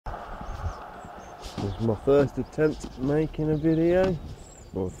This is my first attempt at making a video,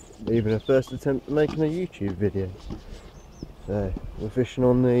 or even a first attempt at making a YouTube video. So we're fishing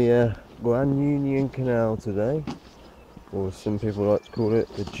on the Grand Union Canal today, or some people like to call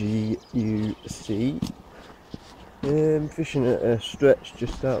it the GUC. Fishing at a stretch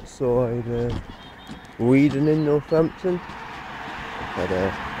just outside Weedon in Northampton.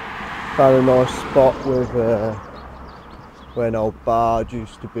 Found a nice spot with where an old barge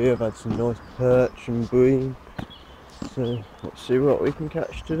used to be. I've had some nice perch and bream, so let's see what we can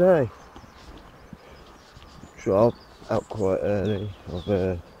catch today. Sure, I'm out quite early.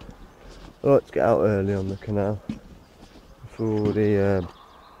 I like to get out early on the canal before the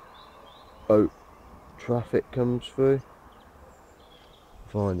boat traffic comes through.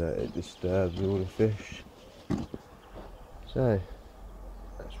 I find that it disturbs all the fish. So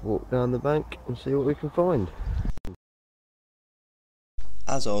let's walk down the bank and see what we can find.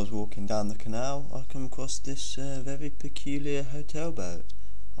 As I was walking down the canal, I come across this very peculiar hotel boat.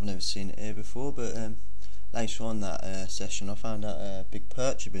 I've never seen it here before, but later on that session I found out a big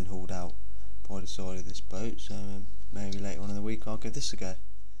perch had been hauled out by the side of this boat, so maybe later on in the week I'll give this a go.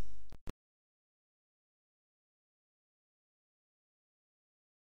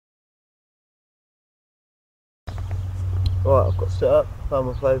 Right, I've got set up, found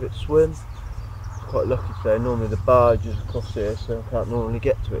my favourite swim. Quite lucky today. Normally the barge is across here, so I can't normally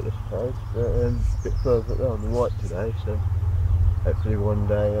get to it this side, but a bit further up there on the right today, so hopefully one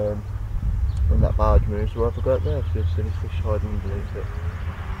day when that barge moves we'll have a go up there. There's silly fish hiding underneath it.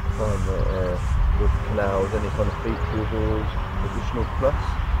 I find that with canals any kind of feature is always additional plus.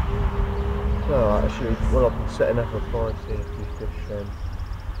 So actually while I've been setting up I've probably seen a few fish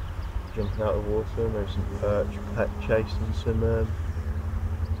jumping out of the water, maybe some perch chasing some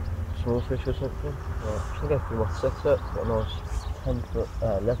small fish or something. Right, I'm just going to go through my setup. Got a nice 10 foot,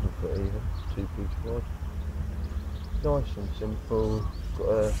 11 foot even, 2 feet wide. Nice and simple. Got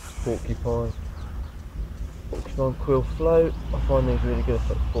a porcupine quill float. I find these really good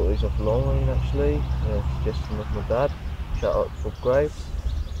if I bought these offline actually. Suggestion of my dad. Shout out to Bob Graves.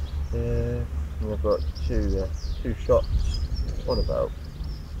 And I've got two shots on about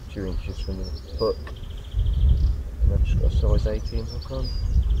 2 inches from the hook. And I've just got a size 18 hook on.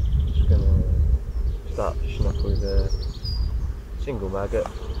 Just going to start fishing up with a single maggot.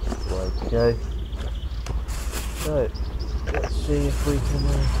 Way to go. So let's see if we can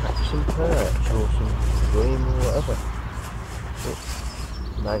catch some perch or some bream or whatever.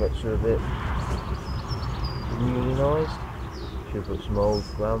 Maggots are a bit unionised. Should put some old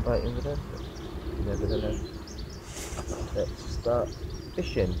ground bait in with them, but nevertheless, let's start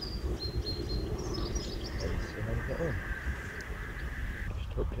fishing. Let's see how we get on.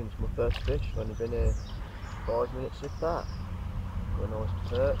 Hooked into my first fish. I've only been here 5 minutes if that. Got a nice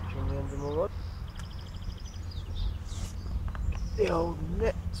perch on the end of my rod. The old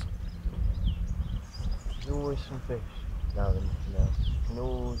net. There's always some fish down in the canal. You can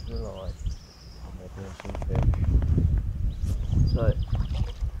always rely on there being some fish. So,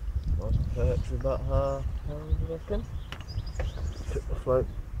 nice perch with about half pound I reckon. Took the float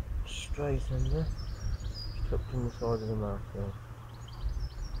straight in there. Just hooked in the side of the mouth there.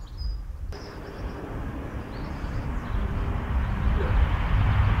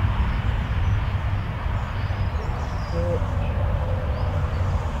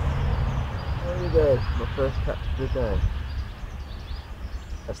 There we go, my first catch of the day.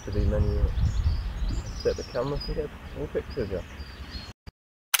 Has to be many minutes. Set the camera and get a full picture of you.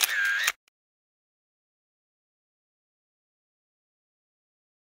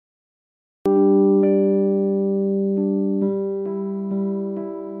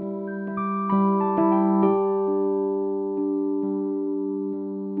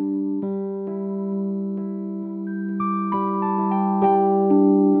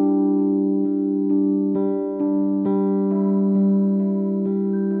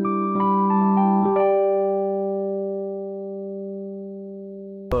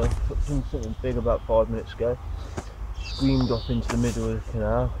 I hooked in something big about 5 minutes ago. Screamed off into the middle of the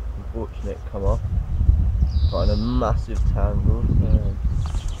canal. Unfortunately it come off. Got in a massive tangle.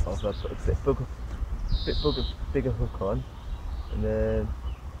 I've put a bigger hook on, and then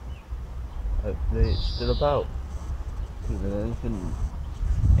hopefully it's still about. Because there's anything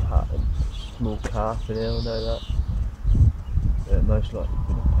small carp in here, I know that. Most likely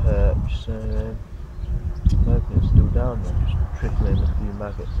been a perch, so I'm hoping it's still down there, just trickling a few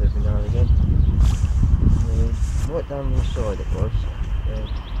maggots every now and again. Right down the side it was.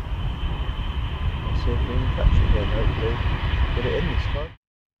 Let's see if we can catch it again, hopefully get it in this time.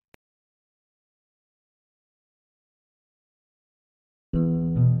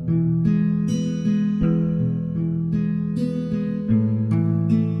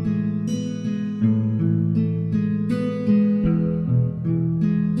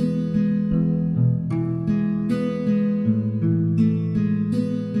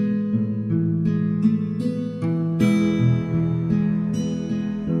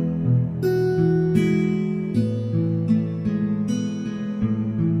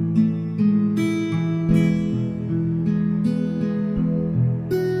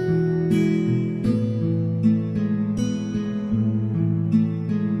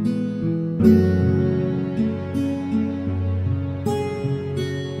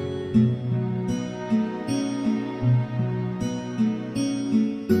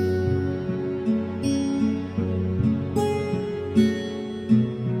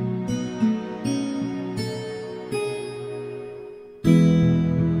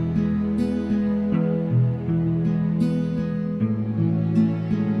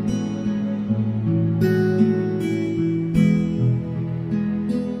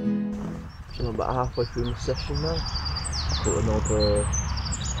 halfway through my session now. Caught another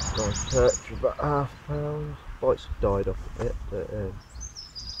nice perch of about £1/2. Bites have died off a bit, but there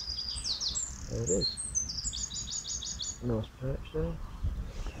it is. Nice perch there.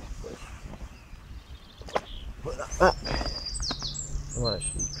 Put that back. I might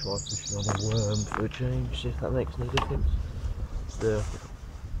actually try fishing on a worm for a change, see if that makes any difference.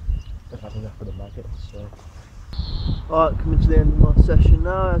 I've had enough of the maggots, so. Alright, coming to the end of my session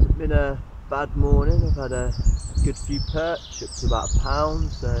now. It hasn't been a bad morning. I've had a good few perch, up to about £1,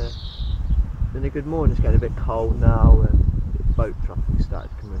 so it's been a good morning. It's getting a bit cold now and boat traffic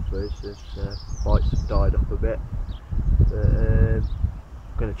started coming through, so bites have died off a bit. But I'm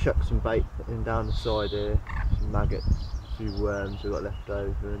going to chuck some bait in down the side here, some maggots, a few worms I've got left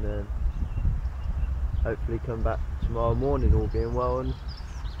over, and then hopefully come back tomorrow morning, all being well, and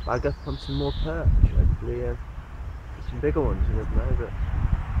bag up on some more perch. Hopefully some bigger ones, you never know, but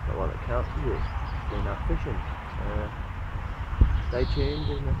not one that counts, is it? Going out fishing. Stay tuned,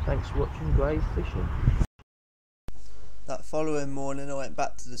 and thanks for watching Grave Fishing. That following morning I went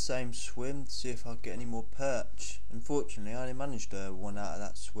back to the same swim to see if I could get any more perch. Unfortunately I only managed one out of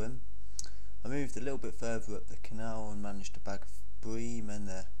that swim. I moved a little bit further up the canal and managed to bag a bream and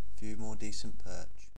a few more decent perch.